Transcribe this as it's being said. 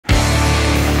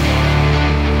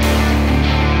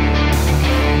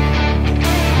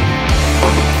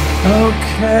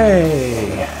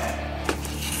Okay.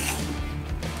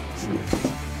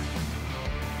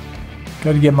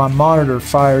 Got to get my monitor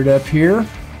fired up here.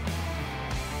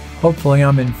 Hopefully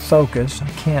I'm in focus. I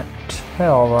can't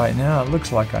tell right now. It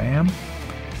looks like I am.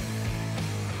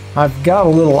 I've got a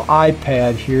little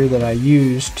iPad here that I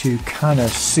use to kind of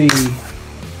see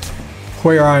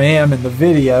where I am in the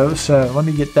video. So let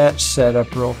me get that set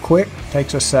up real quick.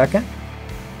 Takes a second.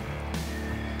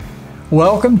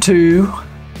 Welcome to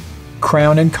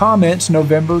Crown and Comments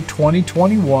November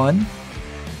 2021.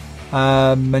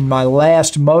 In my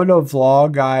last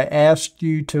MOTOVLOG, I asked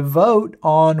you to vote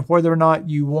on whether or not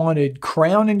you wanted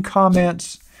Crown and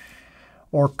Comments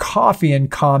or Coffee and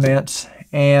Comments,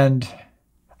 and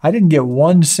I didn't get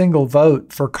one single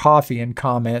vote for Coffee and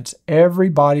Comments.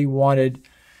 Everybody wanted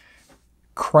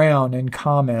Crown and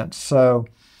Comments. So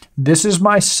this is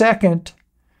my second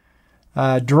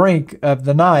drink of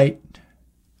the night.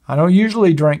 I don't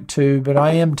usually drink two, but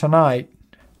I am tonight.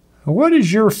 What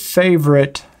is your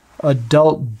favorite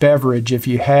adult beverage, if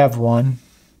you have one?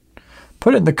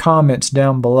 Put it in the comments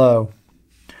down below.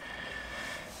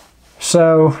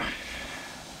 So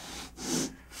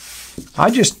I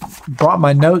just brought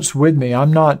my notes with me.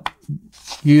 I'm not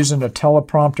using a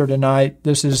teleprompter tonight.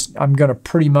 I'm going to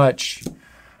pretty much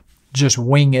just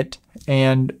wing it,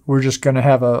 and we're just going to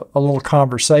have a little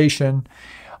conversation.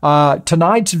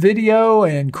 Tonight's video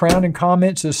and Crown and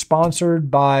Comments is sponsored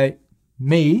by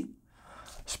me,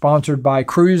 sponsored by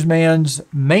Cruiseman's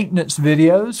maintenance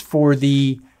videos for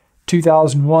the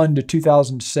 2001 to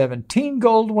 2017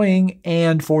 Goldwing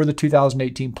and for the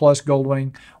 2018 Plus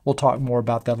Goldwing. We'll talk more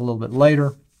about that a little bit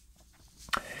later.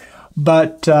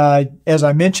 But as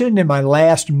I mentioned in my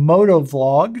last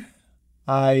MOTOVLOG,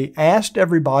 I asked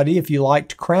everybody if you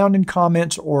liked Crown and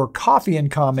Comments or Coffee and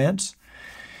Comments,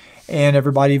 and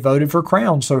everybody voted for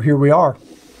Crown, so here we are.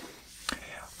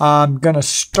 I'm going to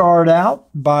start out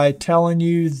by telling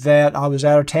you that I was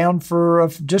out of town for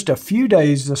just a few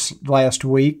days this last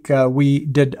week. We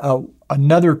did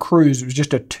another cruise. It was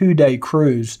just a 2-day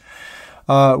cruise.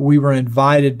 We were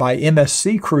invited by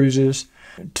MSC Cruises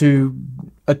to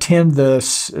attend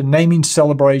the naming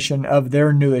celebration of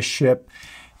their newest ship,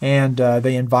 and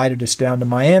they invited us down to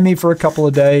Miami for a couple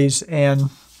of days, and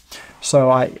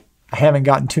so I haven't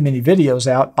gotten too many videos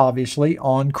out, obviously,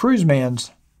 on Cruiseman's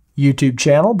YouTube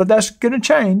channel, but that's going to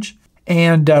change.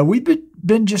 And we've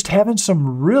been just having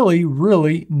some really,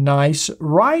 really nice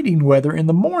riding weather in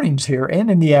the mornings here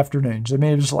and in the afternoons. I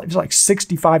mean, it was like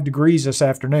 65 degrees this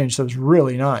afternoon, so it's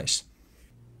really nice.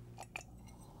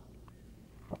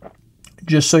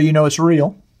 Just so you know, it's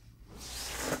real.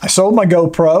 I sold my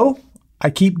GoPro. I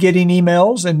keep getting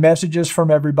emails and messages from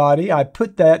everybody. I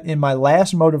put that in my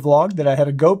last MOTOVLOG that I had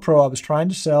a GoPro I was trying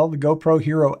to sell, the GoPro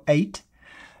Hero 8,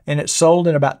 and it sold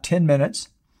in about 10 minutes.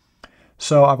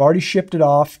 So I've already shipped it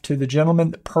off to the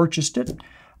gentleman that purchased it.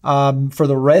 For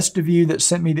the rest of you that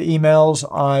sent me the emails,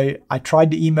 I tried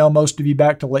to email most of you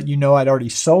back to let you know I'd already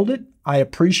sold it. I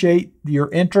appreciate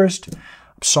your interest. I'm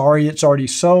sorry it's already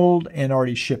sold and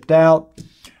already shipped out.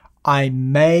 I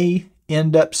may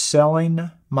end up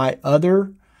selling my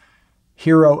other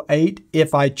Hero 8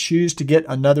 if I choose to get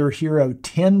another Hero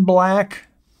 10 black.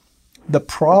 The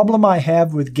problem I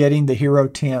have with getting the Hero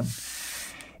 10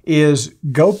 is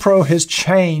GoPro has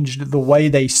changed the way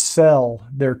they sell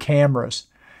their cameras,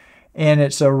 and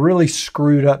it's a really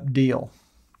screwed up deal.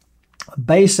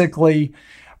 Basically,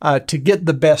 to get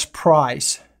the best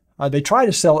price, they try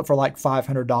to sell it for like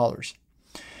 $500.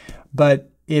 But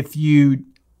if you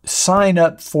sign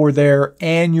up for their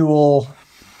annual,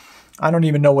 I don't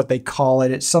even know what they call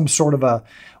it. It's some sort of a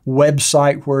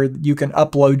website where you can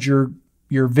upload your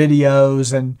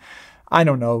videos, and I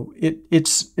don't know.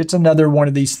 It's another one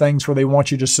of these things where they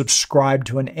want you to subscribe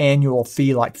to an annual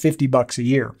fee, like $50 a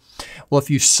year. Well,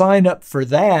 if you sign up for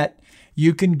that,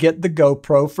 you can get the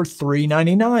GoPro for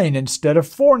 $3.99 instead of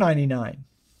 $4.99.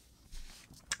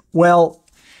 Well,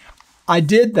 I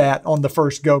did that on the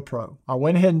first GoPro. I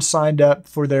went ahead and signed up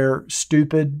for their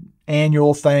stupid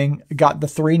annual thing, got the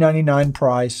 $3.99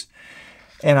 price,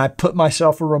 and I put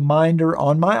myself a reminder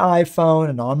on my iPhone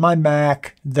and on my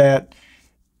Mac that,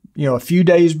 you know, a few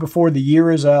days before the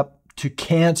year is up to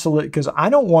cancel it, because I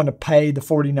don't want to pay the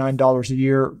 $49 a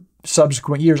year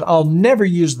subsequent years. I'll never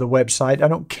use the website. I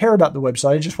don't care about the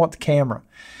website. I just want the camera.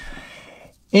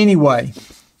 Anyway,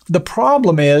 the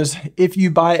problem is if you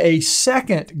buy a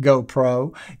second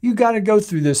GoPro, you got to go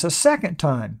through this a second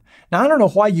time. Now, I don't know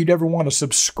why you'd ever want to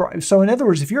subscribe. So in other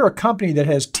words, if you're a company that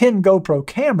has 10 GoPro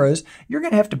cameras, you're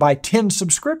going to have to buy 10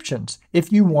 subscriptions if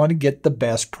you want to get the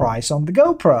best price on the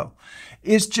GoPro.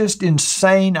 It's just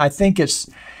insane. I think it's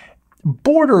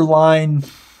borderline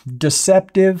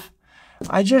deceptive.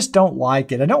 I just don't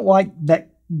like it. I don't like that.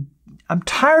 I'm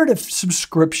tired of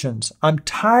subscriptions. I'm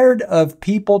tired of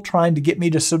people trying to get me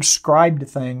to subscribe to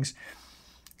things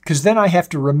because then I have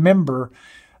to remember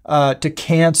to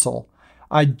cancel.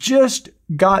 I just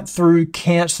got through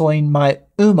canceling my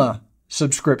UMA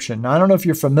subscription. Now, I don't know if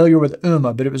you're familiar with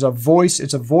UMA, but it's a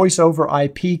voice over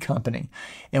IP company.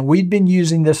 And we'd been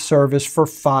using this service for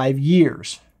 5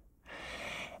 years.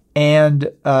 And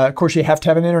of course, you have to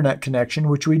have an internet connection,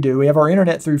 which we do. We have our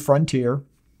internet through Frontier.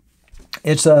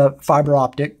 It's a fiber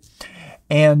optic.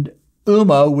 And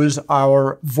UMA was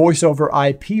our voice over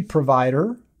IP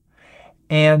provider.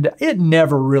 And it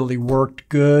never really worked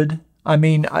good. I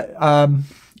mean,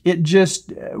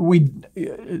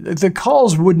 the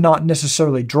calls would not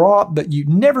necessarily drop, but you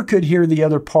never could hear the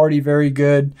other party very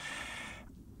good.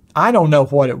 I don't know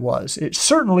what it was. It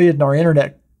certainly isn't our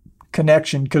internet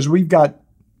connection because we've got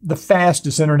the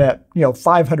fastest internet,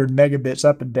 500 megabits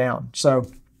up and down. So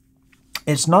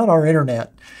it's not our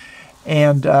internet.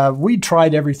 And we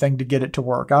tried everything to get it to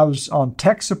work. I was on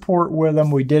tech support with them.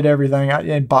 We did everything.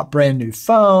 I bought brand new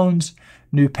phones,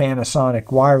 new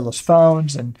Panasonic wireless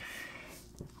phones, and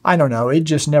I don't know, it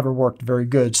just never worked very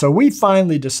good. So we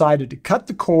finally decided to cut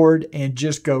the cord and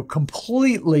just go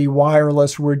completely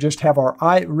wireless. We're just have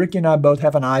Ricky and I both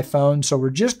have an iPhone, so we're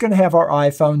just going to have our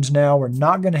iPhones now. We're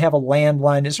not going to have a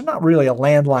landline. It's not really a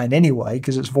landline anyway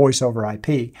because it's voice over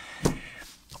IP.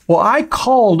 Well, I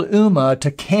called UMA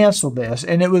to cancel this,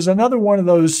 and it was another one of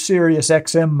those Sirius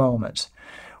XM moments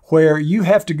where you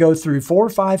have to go through 4 or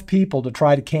 5 people to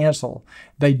try to cancel.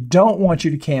 They don't want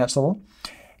you to cancel.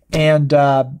 And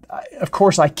of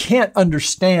course, I can't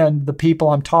understand the people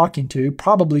I'm talking to,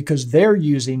 probably because they're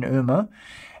using UMA.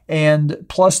 And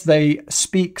plus, they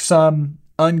speak some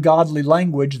ungodly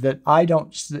language that I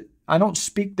don't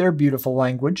speak their beautiful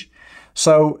language.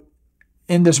 So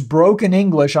in this broken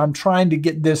English, I'm trying to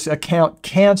get this account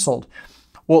canceled.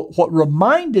 Well, what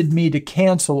reminded me to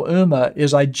cancel UMA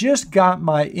is I just got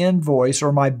my invoice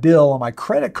or my bill on my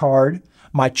credit card,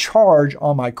 my charge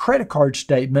on my credit card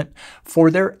statement for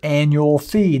their annual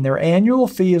fee. And their annual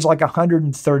fee is like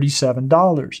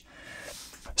 $137.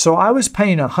 So I was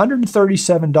paying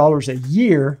 $137 a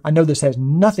year. I know this has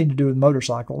nothing to do with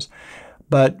motorcycles,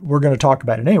 but we're going to talk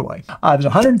about it anyway. It was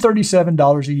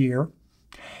 $137 a year.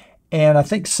 And I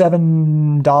think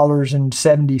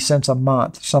 $7.70 a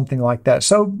month, something like that.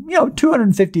 So,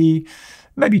 $250,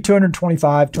 maybe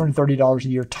 $225, $230 a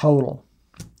year total.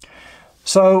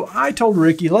 So I told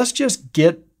Ricky, let's just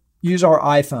use our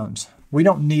iPhones. We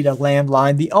don't need a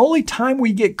landline. The only time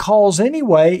we get calls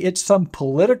anyway, it's some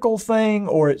political thing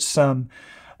or it's some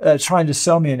trying to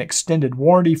sell me an extended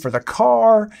warranty for the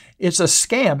car. It's a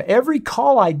scam. Every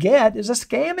call I get is a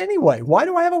scam anyway. Why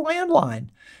do I have a landline?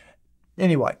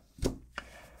 Anyway.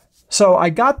 So I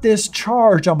got this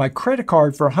charge on my credit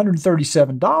card for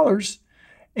 $137,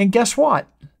 and guess what?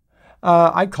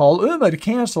 I called UMA to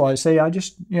cancel. I say,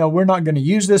 we're not going to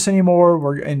use this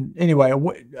anymore. Anyway, I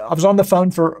was on the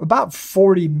phone for about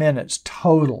 40 minutes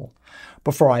total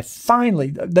before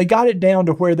they got it down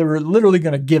to where they were literally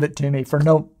going to give it to me for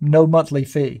no monthly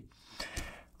fee.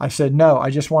 I said, no, I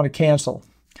just want to cancel.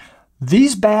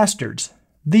 These bastards,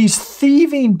 these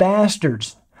thieving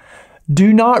bastards,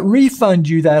 do not refund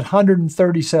you that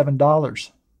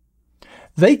 $137.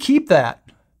 They keep that.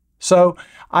 So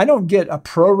I don't get a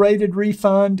prorated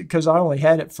refund because I only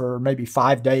had it for maybe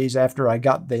 5 days after I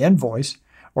got the invoice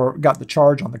or got the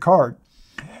charge on the card.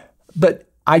 But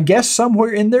I guess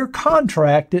somewhere in their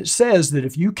contract, it says that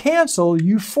if you cancel,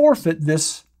 you forfeit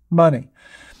this money.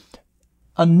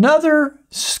 Another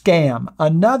scam,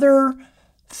 another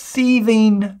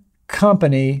thieving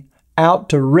company out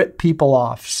to rip people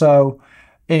off. So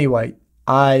anyway,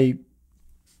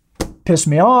 pissed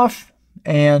me off,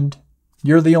 and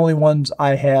you're the only ones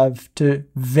I have to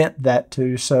vent that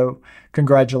to. So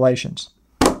congratulations.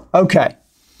 Okay.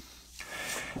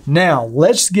 Now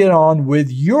let's get on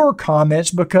with your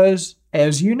comments because,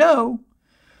 as you know,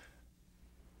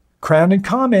 Crown and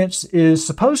Comments is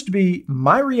supposed to be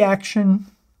my reaction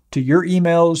to your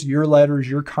emails, your letters,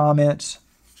 your comments.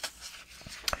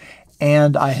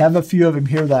 And I have a few of them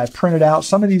here that I printed out.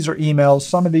 Some of these are emails.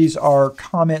 Some of these are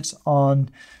comments on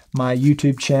my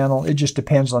YouTube channel. It just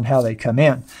depends on how they come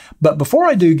in. But before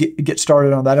I do get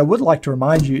started on that, I would like to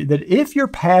remind you that if you're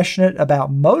passionate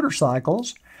about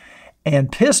motorcycles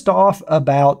and pissed off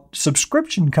about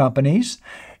subscription companies,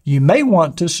 you may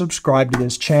want to subscribe to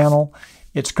this channel.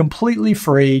 It's completely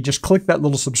free. Just click that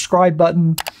little subscribe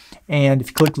button. And if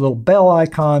you click the little bell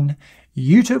icon,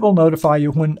 YouTube will notify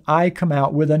you when I come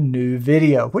out with a new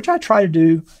video, which I try to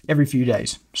do every few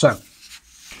days. So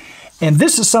And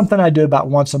this is something I do about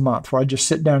once a month, where I just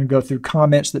sit down and go through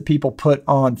comments that people put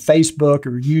on Facebook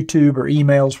or YouTube or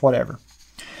emails, whatever.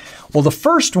 Well, the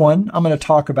first one I'm going to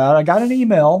talk about, I got an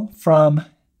email from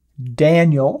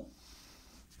Daniel,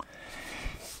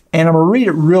 and I'm going to read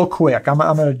it real quick. I'm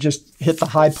going to just hit the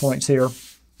high points here.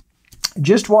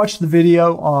 Just watched the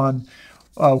video on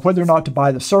whether or not to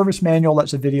buy the service manual.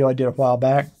 That's a video I did a while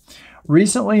back.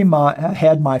 Recently, I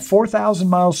had my 4,000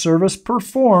 mile service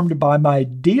performed by my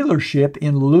dealership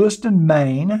in Lewiston,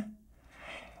 Maine.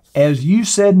 As you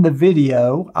said in the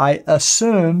video, I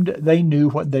assumed they knew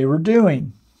what they were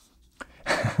doing.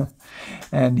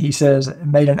 And he says,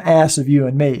 made an ass of you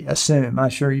and me. Assume. I'm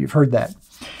sure you've heard that.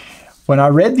 When I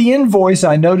read the invoice,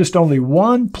 I noticed only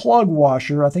one plug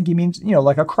washer. I think he means,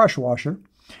 like a crush washer,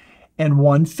 and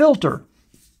one filter.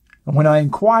 And when I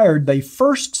inquired, they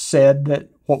first said that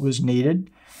what was needed,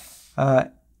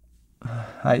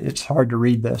 it's hard to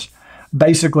read this.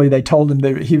 Basically, they told him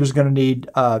that he was going to need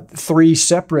 3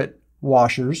 separate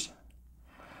washers,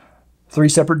 3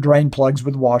 separate drain plugs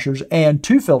with washers, and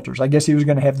 2 filters. I guess he was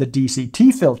going to have the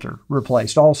DCT filter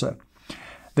replaced also.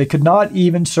 They could not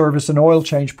even service an oil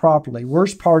change properly.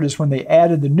 Worst part is when they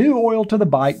added the new oil to the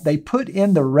bike, they put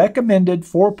in the recommended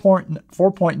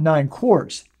 4.9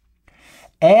 quarts.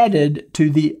 Added to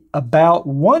the about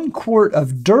 1 quart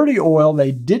of dirty oil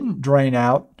they didn't drain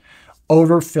out,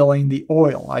 overfilling the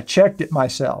oil. I checked it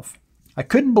myself. I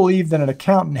couldn't believe that an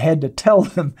accountant had to tell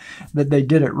them that they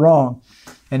did it wrong.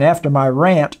 And after my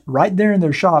rant, right there in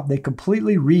their shop, they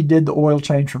completely redid the oil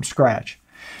change from scratch.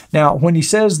 Now, when he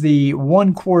says the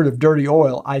 1 quart of dirty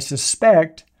oil, I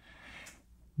suspect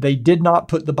they did not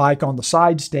put the bike on the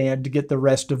side stand to get the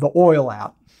rest of the oil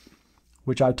out,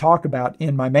 which I talk about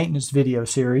in my maintenance video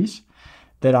series,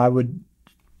 that I would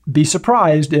be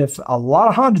surprised if a lot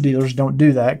of Honda dealers don't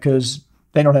do that because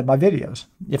they don't have my videos.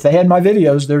 If they had my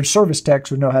videos, their service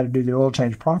techs would know how to do the oil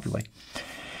change properly.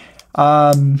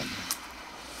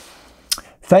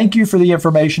 Thank you for the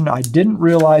information. I didn't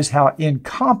realize how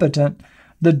incompetent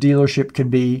the dealership can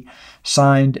be.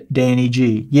 Signed, Danny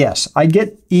G. Yes, I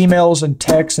get emails and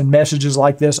texts and messages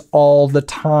like this all the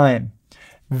time.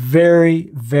 Very,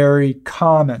 very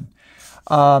common.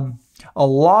 A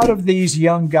lot of these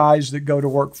young guys that go to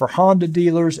work for Honda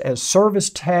dealers as service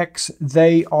techs,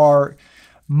 they are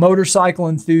motorcycle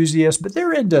enthusiasts, but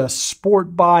they're into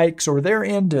sport bikes or they're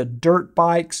into dirt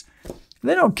bikes.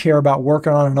 They don't care about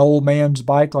working on an old man's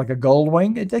bike like a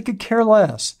Goldwing. They could care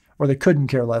less, or they couldn't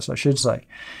care less, I should say.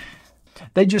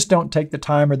 They just don't take the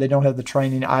time or they don't have the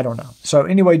training. I don't know. So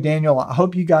anyway, Daniel, I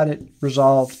hope you got it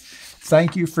resolved.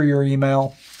 Thank you for your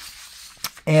email.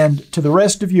 And to the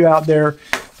rest of you out there,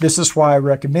 this is why I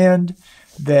recommend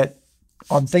that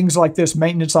on things like this,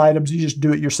 maintenance items, you just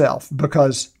do it yourself.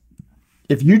 Because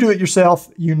if you do it yourself,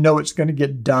 you know it's going to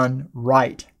get done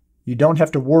right. You don't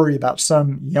have to worry about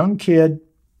some young kid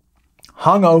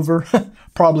hungover,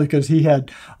 probably because he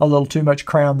had a little too much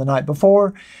Crown the night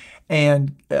before.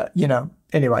 And,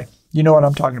 anyway, you know what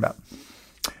I'm talking about.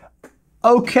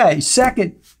 Okay,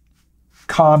 second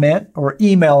comment or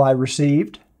email I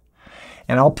received.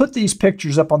 And I'll put these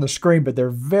pictures up on the screen, but they're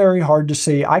very hard to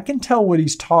see. I can tell what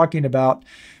he's talking about,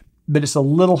 but it's a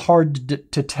little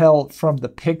hard to tell from the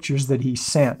pictures that he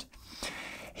sent.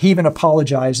 He even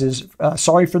apologizes.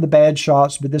 Sorry for the bad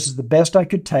shots, but this is the best I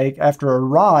could take after a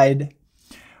ride.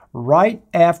 Right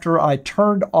after I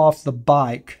turned off the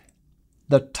bike,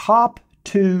 the top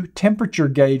 2 temperature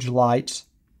gauge lights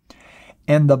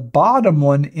and the bottom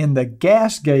one in the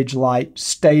gas gauge light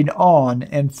stayed on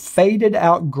and faded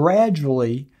out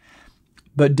gradually,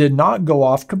 but did not go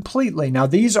off completely. Now,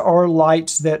 these are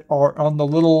lights that are on the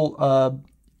little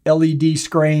LED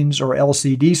screens or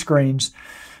LCD screens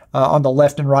on the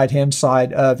left and right hand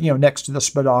side of, next to the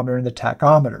speedometer and the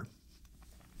tachometer.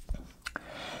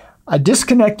 I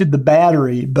disconnected the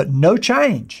battery, but no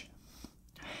change.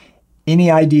 Any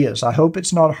ideas? I hope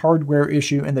it's not a hardware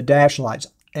issue in the dash lights.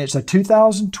 It's a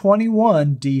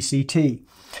 2021 DCT.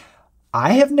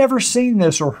 I have never seen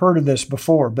this or heard of this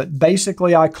before, but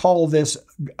basically I call this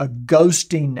a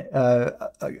ghosting,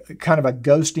 kind of a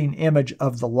ghosting image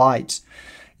of the lights.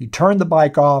 You turn the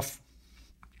bike off,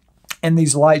 and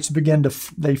these lights begin to,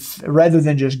 rather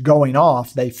than just going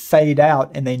off, they fade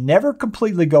out, and they never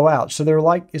completely go out. So they're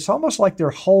like, it's almost like they're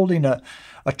holding a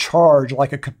charge,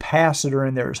 like a capacitor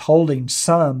in there is holding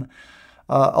some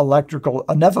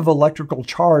enough of electrical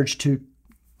charge to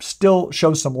still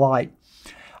show some light.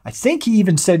 I think he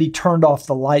even said he turned off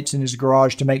the lights in his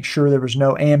garage to make sure there was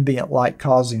no ambient light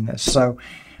causing this. So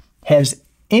has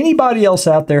anybody else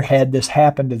out there had this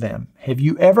happen to them? Have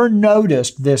you ever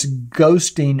noticed this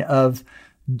ghosting of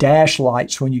dash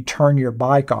lights when you turn your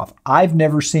bike off. I've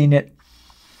never seen it.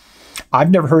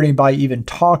 I've never heard anybody even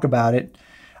talk about it.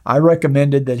 I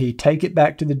recommended that he take it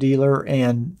back to the dealer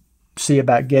and see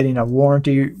about getting a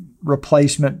warranty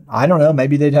replacement. I don't know.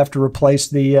 Maybe they'd have to replace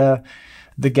the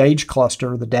gauge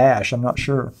cluster or the dash. I'm not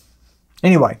sure.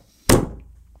 Anyway,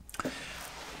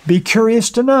 be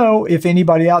curious to know if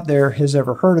anybody out there has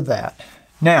ever heard of that.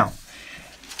 Now,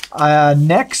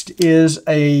 next is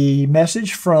a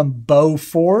message from Beau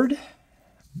Ford.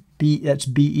 That's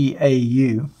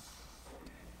B-E-A-U.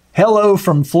 Hello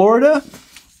from Florida.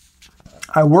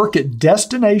 I work at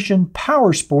Destination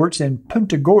Power Sports in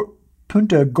Punta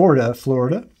Gorda,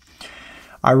 Florida.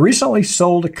 I recently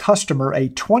sold a customer a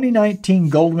 2019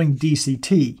 Goldwing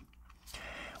DCT.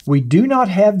 We do not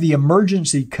have the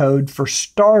emergency code for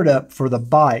startup for the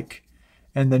bike,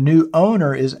 and the new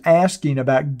owner is asking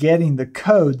about getting the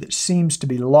code that seems to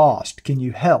be lost. Can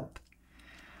you help?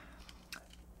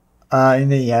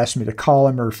 And then he asked me to call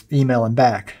him or email him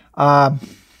back.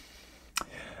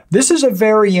 This is a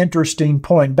very interesting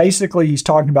point. Basically, he's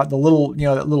talking about the little,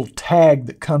 that little tag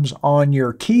that comes on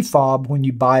your key fob when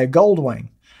you buy a Goldwing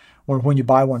or when you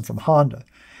buy one from Honda.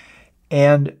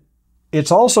 And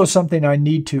it's also something I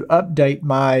need to update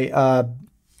my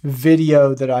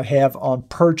video that I have on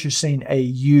purchasing a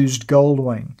used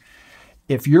Goldwing.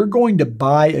 If you're going to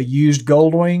buy a used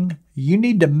Goldwing, you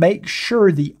need to make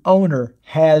sure the owner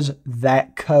has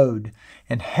that code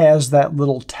and has that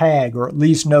little tag, or at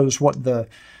least knows what the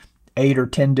 8 or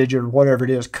 10 digit or whatever it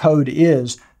is code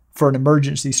is for an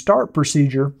emergency start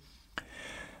procedure.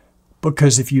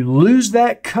 Because if you lose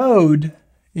that code,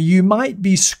 you might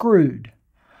be screwed.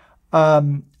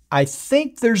 I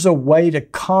think there's a way to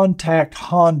contact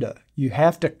Honda. You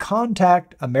have to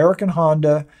contact American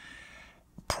Honda,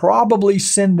 probably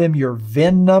send them your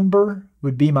VIN number,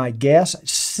 would be my guess. It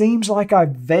seems like I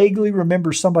vaguely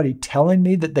remember somebody telling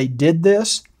me that they did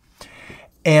this.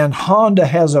 And Honda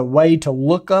has a way to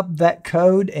look up that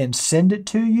code and send it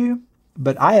to you.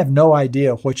 But I have no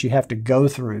idea what you have to go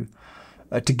through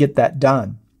to get that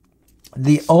done.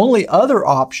 The only other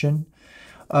option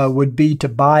would be to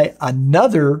buy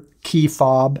another key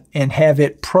fob and have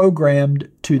it programmed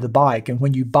to the bike. And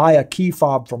when you buy a key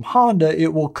fob from Honda,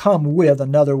 it will come with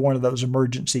another one of those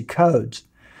emergency codes.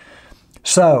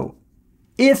 So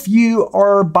if you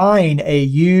are buying a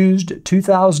used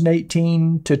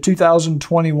 2018 to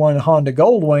 2021 Honda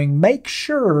Goldwing, make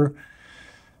sure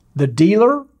the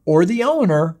dealer or the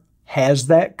owner has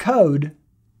that code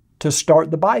to start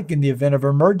the bike in the event of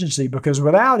emergency, because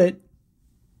without it,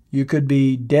 you could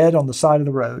be dead on the side of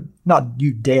the road. Not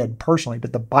you dead personally,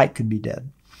 but the bike could be dead.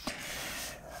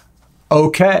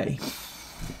 Okay.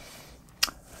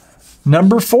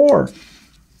 Number 4.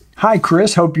 Hi,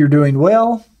 Chris. Hope you're doing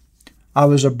well. I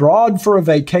was abroad for a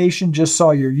vacation. Just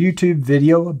saw your YouTube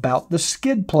video about the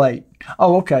skid plate.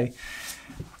 Oh, okay.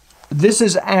 This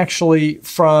is actually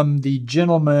from the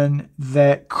gentleman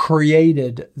that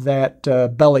created that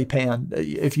belly pan.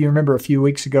 If you remember a few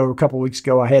weeks ago, or a couple weeks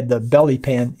ago, I had the belly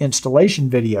pan installation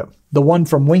video, the one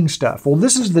from Wing Stuff. Well,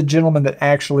 this is the gentleman that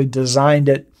actually designed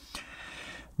it,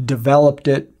 developed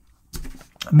it,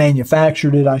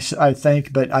 manufactured it, I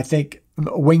think, but I think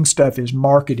Wing Stuff is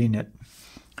marketing it.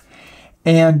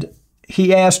 And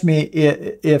he asked me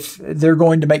if they're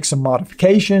going to make some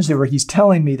modifications. He's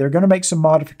telling me they're going to make some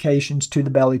modifications to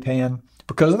the belly pan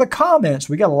because of the comments.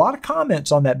 We got a lot of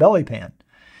comments on that belly pan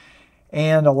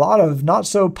and a lot of not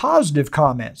so positive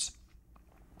comments.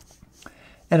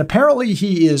 And apparently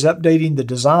he is updating the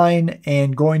design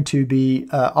and going to be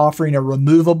offering a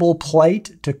removable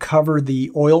plate to cover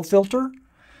the oil filter.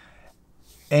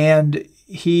 And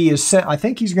I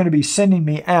think he's going to be sending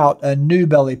me out a new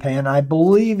belly pan. I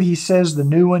believe he says the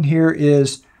new one here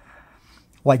is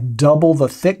like double the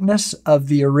thickness of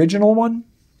the original one,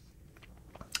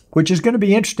 which is going to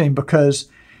be interesting because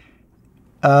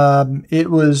it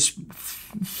was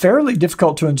fairly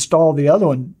difficult to install the other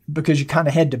one because you kind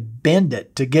of had to bend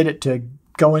it to get it to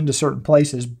go into certain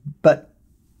places. But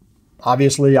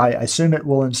obviously, I assume it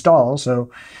will install.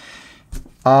 So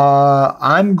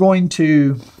I'm going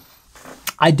to...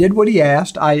 I did what he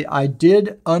asked. I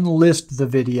did unlist the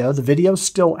video. The video's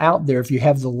still out there. If you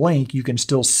have the link, you can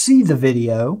still see the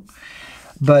video.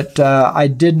 But I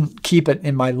didn't keep it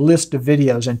in my list of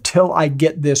videos until I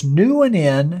get this new one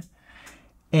in.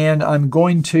 And I'm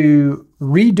going to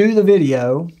redo the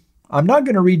video. I'm not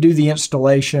going to redo the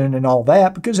installation and all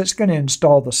that because it's going to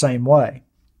install the same way.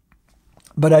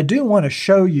 But I do want to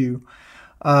show you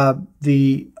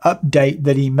the update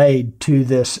that he made to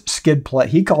this skid plate.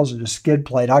 He calls it a skid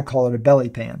plate. I call it a belly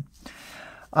pan.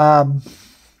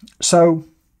 So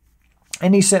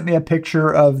And he sent me a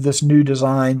picture of this new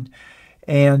design,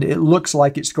 and it looks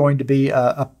like it's going to be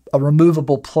a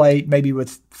removable plate, maybe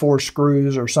with 4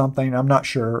 screws or something. I'm not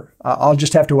sure. I'll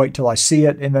just have to wait till I see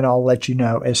it, and then I'll let you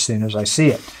know as soon as I see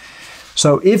it.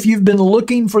 So if you've been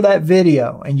looking for that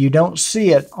video and you don't see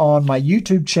it on my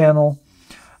YouTube channel,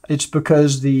 it's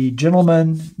because the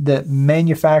gentleman that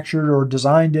manufactured or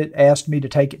designed it asked me to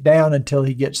take it down until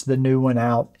he gets the new one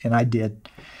out, and I did.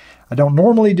 I don't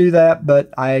normally do that,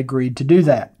 but I agreed to do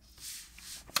that.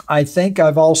 I think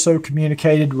I've also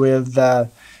communicated with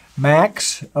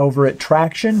Max over at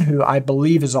Traction, who I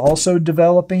believe is also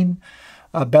developing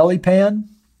a belly pan.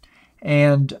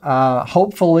 And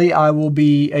hopefully I will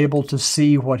be able to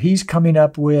see what he's coming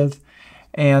up with.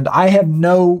 And I have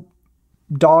no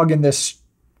dog in this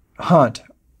hunt.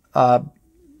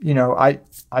 You know, I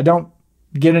don't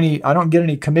get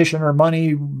any commission or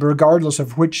money regardless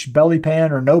of which belly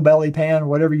pan or no belly pan,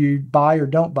 whatever you buy or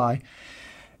don't buy.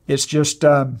 It's just,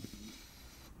 you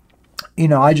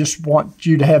know, I just want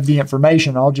you to have the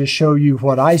information. I'll just show you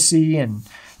what I see and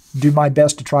do my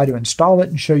best to try to install it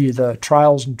and show you the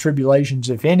trials and tribulations,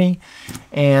 if any,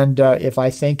 and if I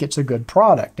think it's a good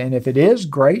product. And if it is,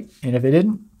 great. And if it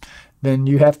isn't, then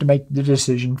you have to make the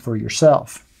decision for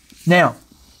yourself. Now,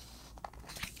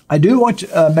 I do want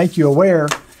to make you aware,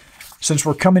 since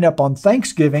we're coming up on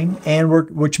Thanksgiving, and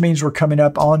which means we're coming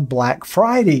up on Black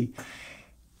Friday.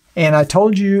 And I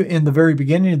told you in the very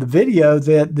beginning of the video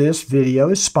that this video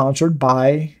is sponsored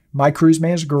by my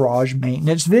Cruiseman's Garage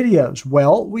maintenance videos.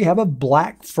 Well, we have a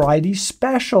Black Friday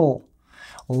special,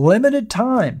 limited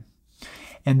time.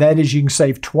 And that is, you can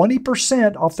save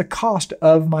 20% off the cost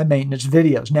of my maintenance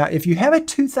videos. Now, if you have a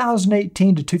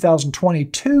 2018 to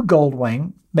 2022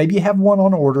 Goldwing, maybe you have one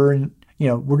on order, and you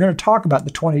know, we're going to talk about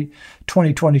the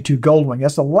 2022 Goldwing.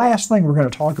 That's the last thing we're going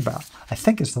to talk about. I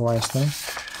think it's the last thing.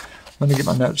 Let me get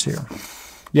my notes here.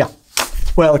 Yeah,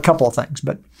 well, a couple of things.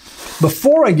 But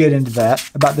before I get into that,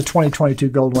 about the 2022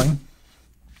 Goldwing,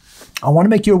 I want to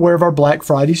make you aware of our Black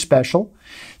Friday special.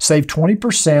 Save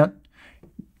 20%.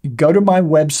 Go to my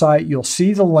website. You'll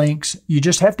see the links. You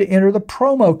just have to enter the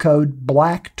promo code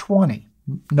BLACK20.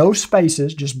 No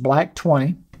spaces, just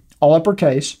BLACK20, all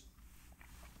uppercase.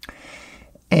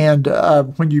 And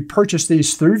when you purchase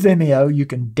these through Vimeo, you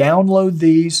can download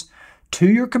these to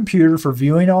your computer for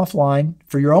viewing offline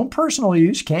for your own personal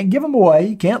use. You can't give them away.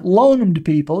 You can't loan them to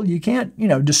people. You can't, you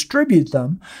know, distribute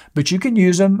them, but you can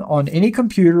use them on any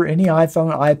computer, any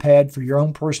iPhone, iPad for your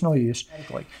own personal use.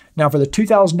 Now for the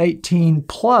 2018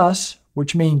 plus,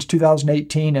 which means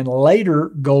 2018 and later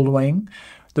Goldwing,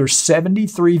 there's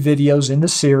 73 videos in the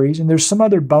series, and there's some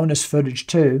other bonus footage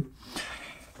too.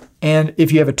 And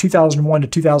if you have a 2001 to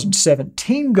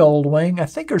 2017 Goldwing, I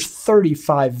think there's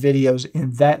 35 videos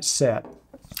in that set.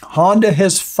 Honda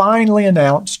has finally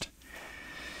announced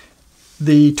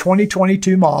the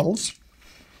 2022 models,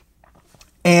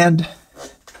 and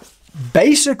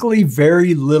basically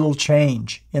very little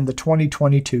change in the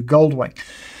 2022 Goldwing.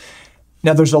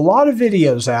 Now, there's a lot of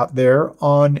videos out there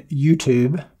on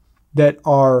YouTube that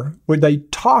are where they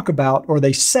talk about, or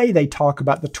they say they talk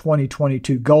about, the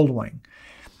 2022 Goldwing.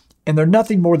 And they're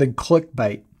nothing more than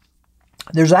clickbait.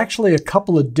 There's actually a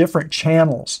couple of different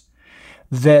channels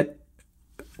that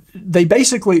they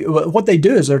basically, what they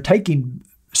do is they're taking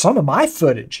some of my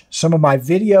footage, some of my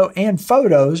video and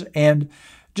photos, and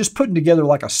just putting together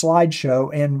like a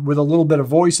slideshow and with a little bit of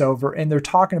voiceover, and they're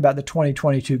talking about the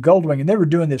 2022 Goldwing. And they were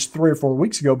doing this 3 or 4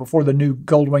 weeks ago before the new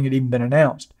Goldwing had even been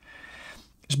announced.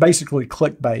 It's basically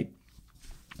clickbait.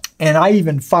 And I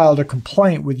even filed a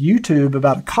complaint with YouTube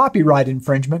about a copyright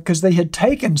infringement because they had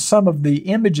taken some of the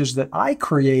images that I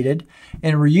created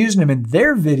and were using them in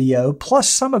their video, plus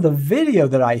some of the video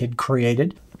that I had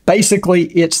created. Basically,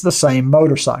 it's the same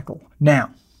motorcycle. Now,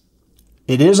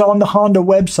 it is on the Honda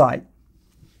website.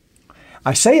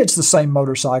 I say it's the same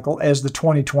motorcycle as the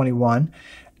 2021.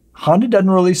 Honda doesn't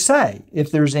really say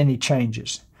if there's any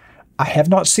changes. I have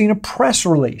not seen a press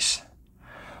release.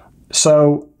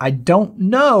 So I don't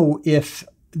know if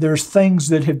there's things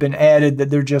that have been added that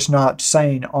they're just not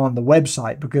saying on the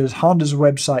website, because Honda's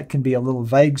website can be a little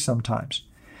vague sometimes.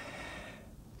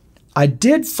 I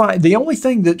did find the only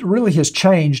thing that really has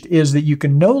changed is that you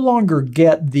can no longer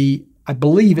get the, I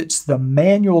believe it's the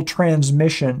manual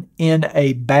transmission in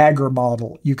a bagger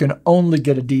model. You can only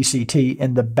get a DCT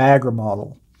in the bagger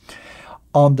model.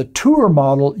 On the tour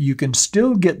model, you can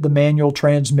still get the manual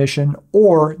transmission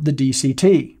or the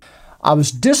DCT. I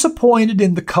was disappointed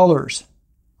in the colors.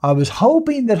 I was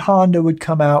hoping that Honda would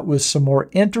come out with some more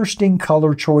interesting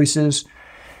color choices,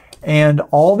 and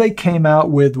all they came out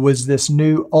with was this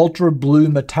new ultra blue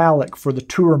metallic for the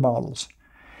tour models.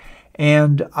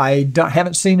 And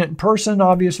haven't seen it in person,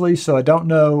 obviously, so I don't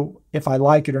know if I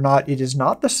like it or not. It is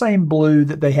not the same blue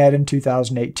that they had in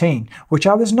 2018, which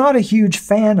I was not a huge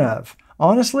fan of.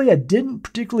 Honestly, I didn't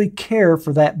particularly care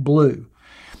for that blue.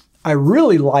 I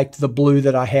really liked the blue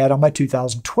that I had on my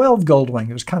 2012 Goldwing.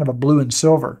 It was kind of a blue and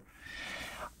silver.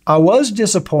 I was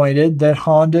disappointed that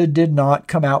Honda did not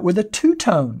come out with a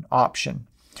two-tone option.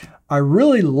 I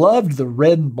really loved the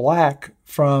red and black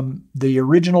from the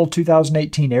original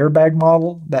 2018 airbag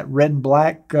model, that red and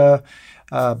black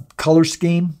color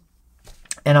scheme.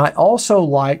 And I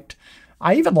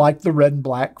even liked the red and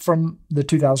black from the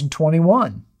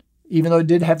 2021, even though it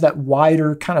did have that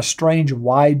wider, kind of strange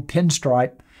wide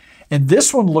pinstripe. And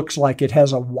this one looks like it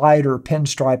has a wider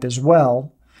pinstripe as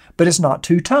well, but it's not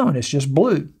two-tone, it's just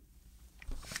blue.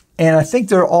 And I think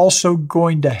they're also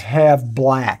going to have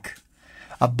black,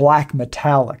 a black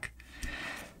metallic,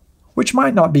 which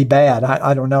might not be bad.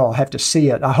 I don't know. I'll have to see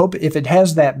it. I hope if it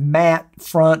has that matte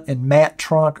front and matte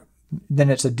trunk, then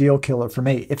it's a deal killer for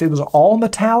me. If it was all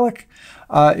metallic,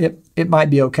 it might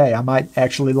be okay. I might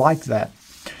actually like that.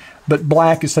 But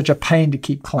black is such a pain to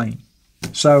keep clean.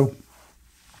 So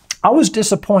I was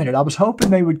disappointed. I was hoping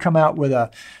they would come out with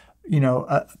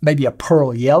maybe a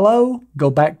pearl yellow, go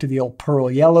back to the old pearl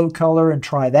yellow color and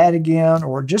try that again,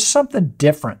 or just something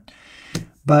different.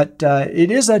 But it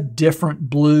is a different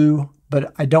blue,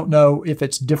 but I don't know if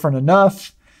it's different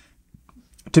enough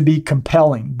to be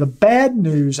compelling. The bad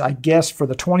news, I guess, for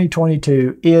the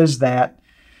 2022 is that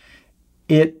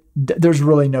there's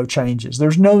really no changes.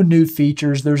 There's no new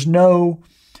features. There's no,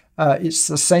 it's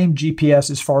the same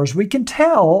GPS as far as we can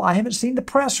tell. I haven't seen the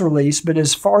press release, but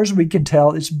as far as we can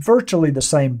tell, it's virtually the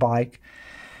same bike.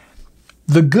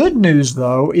 The good news,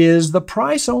 though, is the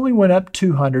price only went up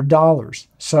 $200.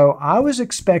 So I was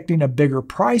expecting a bigger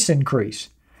price increase.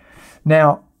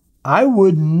 Now, I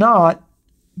would not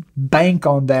bank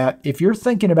on that. If you're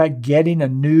thinking about getting a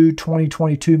new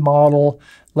 2022 model,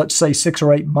 let's say 6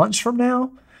 or 8 months from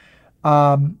now,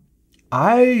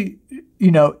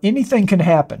 anything can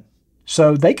happen.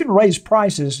 So they can raise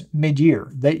prices mid-year.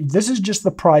 This is just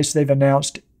the price they've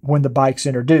announced when the bike's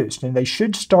introduced, and they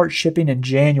should start shipping in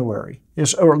January,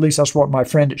 or at least that's what my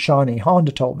friend at Shawnee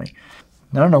Honda told me.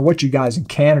 I don't know what you guys in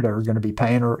Canada are going to be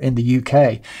paying, or in the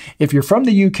UK. If you're from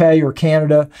the UK or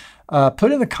Canada,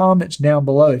 put in the comments down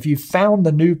below. If you found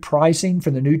the new pricing for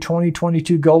the new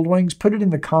 2022 Goldwings, put it in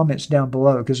the comments down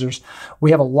below, because we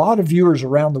have a lot of viewers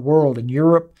around the world, in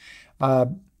Europe,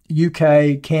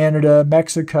 UK, Canada,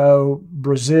 Mexico,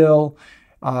 Brazil,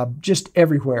 just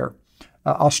everywhere,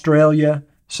 Australia.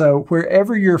 So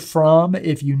wherever you're from,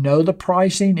 if you know the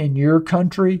pricing in your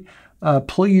country,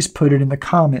 please put it in the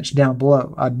comments down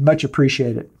below. I'd much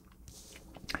appreciate it.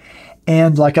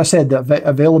 And like I said, the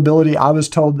availability, I was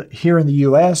told that here in the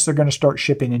US, they're going to start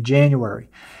shipping in January.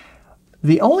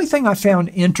 The only thing I found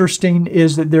interesting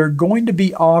is that they're going to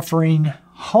be offering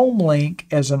HomeLink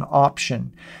as an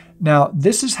option. Now,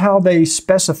 this is how they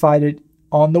specified it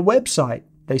on the website.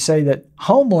 They say that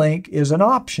HomeLink is an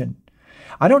option.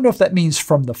 I don't know if that means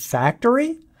from the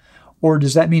factory, or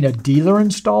does that mean a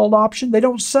dealer-installed option? They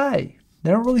don't say.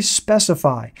 They don't really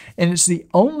specify. And it's the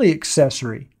only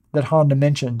accessory that Honda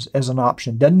mentions as an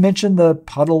option. Doesn't mention the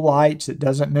puddle lights. It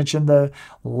doesn't mention the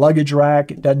luggage rack.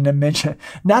 It doesn't mention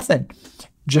nothing.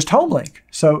 Just HomeLink.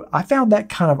 So I found that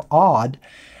kind of odd,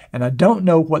 and I don't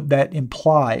know what that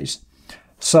implies.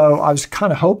 So I was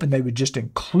kind of hoping they would just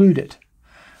include it,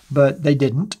 but they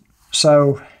didn't.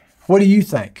 So what do you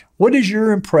think? What is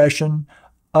your impression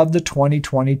of the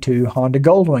 2022 Honda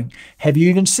Goldwing? Have you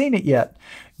even seen it yet?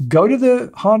 Go to the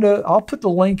Honda. I'll put the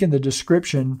link in the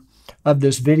description of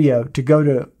this video to go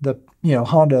to the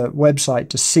Honda website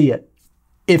to see it.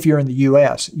 If you're in the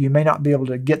US, you may not be able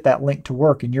to get that link to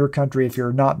work in your country if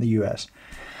you're not in the US.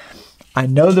 I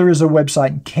know there is a website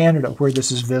in Canada where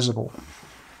this is visible.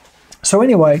 So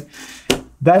anyway,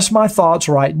 that's my thoughts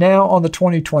right now on the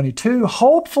 2022.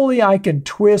 Hopefully I can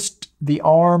twist the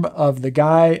arm of the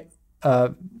guy,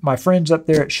 my friends up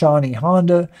there at Shawnee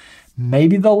Honda.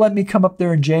 Maybe they'll let me come up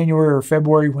there in January or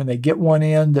February when they get one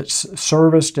in that's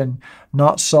serviced and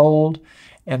not sold,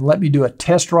 and let me do a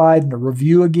test ride and a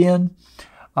review again.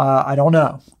 I don't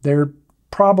know. They're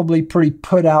probably pretty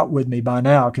put out with me by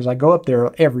now because I go up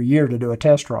there every year to do a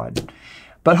test ride.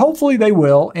 But hopefully they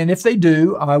will, and if they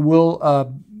do, I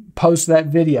will post that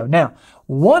video. Now,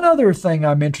 one other thing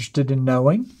I'm interested in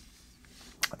knowing,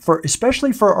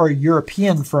 especially for our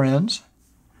European friends,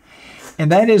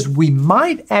 and that is we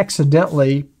might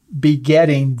accidentally be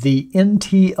getting the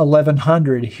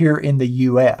NT1100 here in the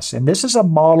US. And this is a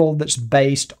model that's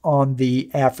based on the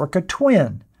Africa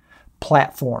Twin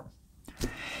platform.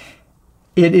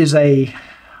 It is I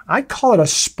call it a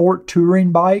sport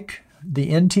touring bike, the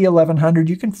NT1100.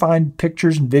 You can find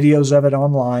pictures and videos of it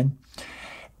online.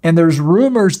 And there's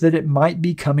rumors that it might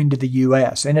be coming to the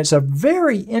US. And it's a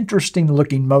very interesting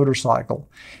looking motorcycle.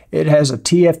 It has a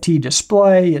TFT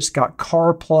display. It's got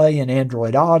CarPlay and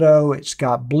Android Auto. It's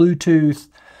got Bluetooth.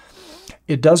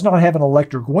 It does not have an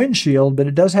electric windshield, but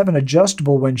it does have an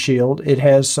adjustable windshield. It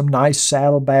has some nice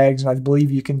saddlebags, and I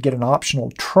believe you can get an optional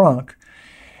trunk.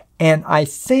 And I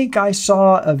think I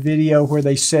saw a video where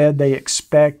they said they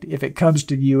expect, if it comes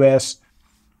to the US,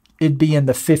 it'd be in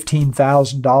the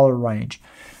 $15,000 range.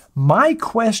 My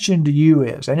question to you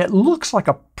is, and it looks like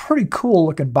a pretty cool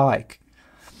looking bike,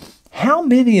 how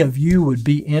many of you would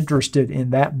be interested in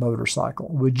that motorcycle?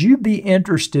 Would you be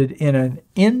interested in an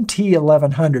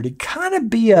NT1100? It'd kind of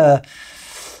be a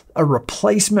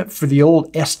replacement for the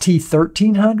old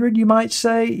ST1300, you might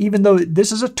say, even though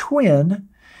this is a twin.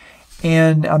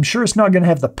 And I'm sure it's not going to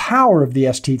have the power of the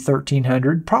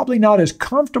ST1300, probably not as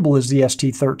comfortable as the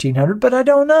ST1300, but I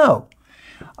don't know.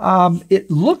 It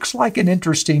looks like an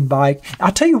interesting bike.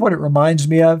 I'll tell you what it reminds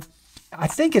me of. I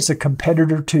think it's a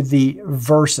competitor to the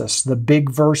Versus, the big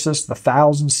Versus, the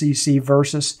 1000cc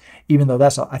Versus, even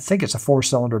though I think it's a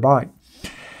 4-cylinder bike.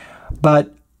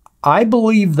 But I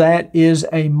believe that is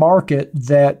a market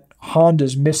that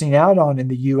Honda's missing out on in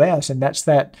the US, and that's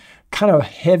that kind of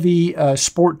heavy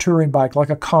sport touring bike like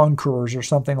a Concours or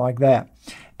something like that.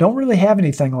 Don't really have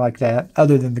anything like that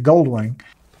other than the Goldwing.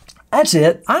 That's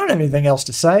it. I don't have anything else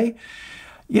to say.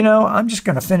 You know, I'm just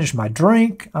going to finish my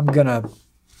drink. I'm going to,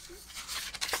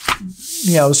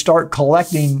 start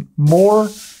collecting more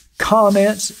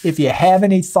comments. If you have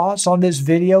any thoughts on this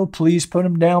video, please put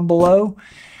them down below.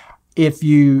 If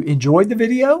you enjoyed the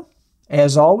video,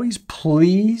 as always,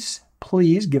 please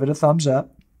give it a thumbs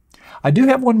up. I do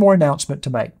have one more announcement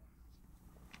to make.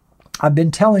 I've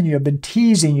been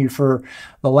teasing you for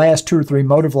the last 2 or 3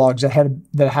 motovlogs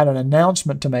that had an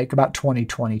announcement to make about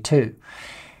 2022.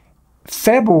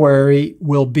 February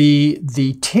will be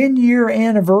the 10-year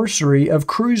anniversary of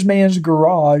Cruiseman's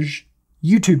Garage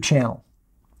YouTube channel.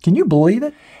 Can you believe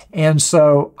it? And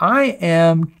so I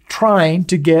am trying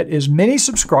to get as many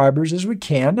subscribers as we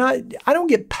can. Now, I don't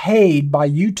get paid by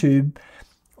YouTube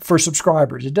for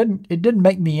subscribers. It didn't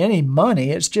make me any money.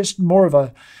 It's just more of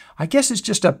a, I guess it's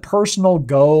just a personal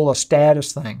goal, a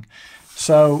status thing.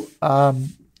 So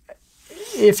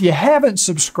if you haven't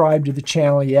subscribed to the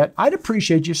channel yet, I'd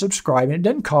appreciate you subscribing. It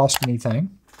doesn't cost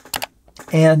anything.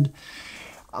 And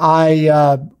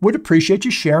I would appreciate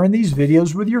you sharing these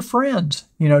videos with your friends.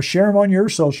 Share them on your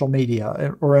social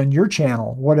media or on your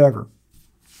channel, whatever.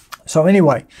 So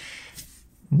anyway,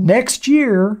 next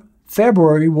year,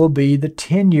 February will be the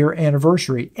 10-year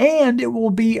anniversary, and it will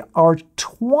be our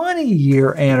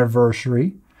 20-year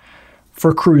anniversary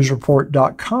for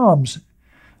cruisereport.com's,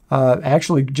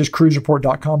 actually just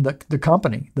cruisereport.com, the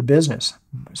company, the business.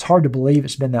 It's hard to believe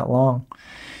it's been that long.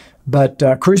 But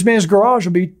Cruiseman's Garage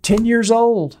will be 10 years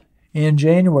old in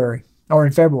January, or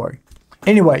in February.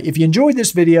 Anyway, if you enjoyed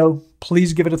this video,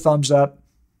 please give it a thumbs up.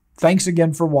 Thanks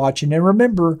again for watching, and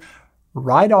remember,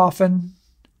 ride often,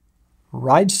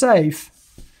 ride safe.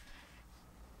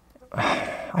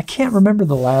 I can't remember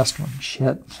the last one.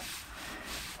 Shit.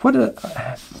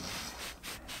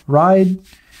 Ride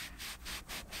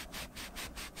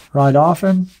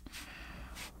often.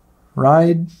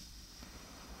 I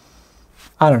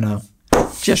don't know.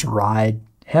 Just ride.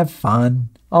 Have fun.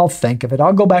 I'll think of it.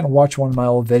 I'll go back and watch one of my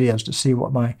old videos to see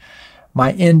what my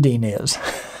ending is.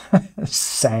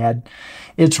 Sad.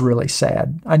 It's really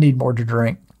sad. I need more to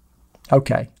drink.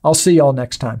 Okay. I'll see y'all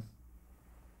next time.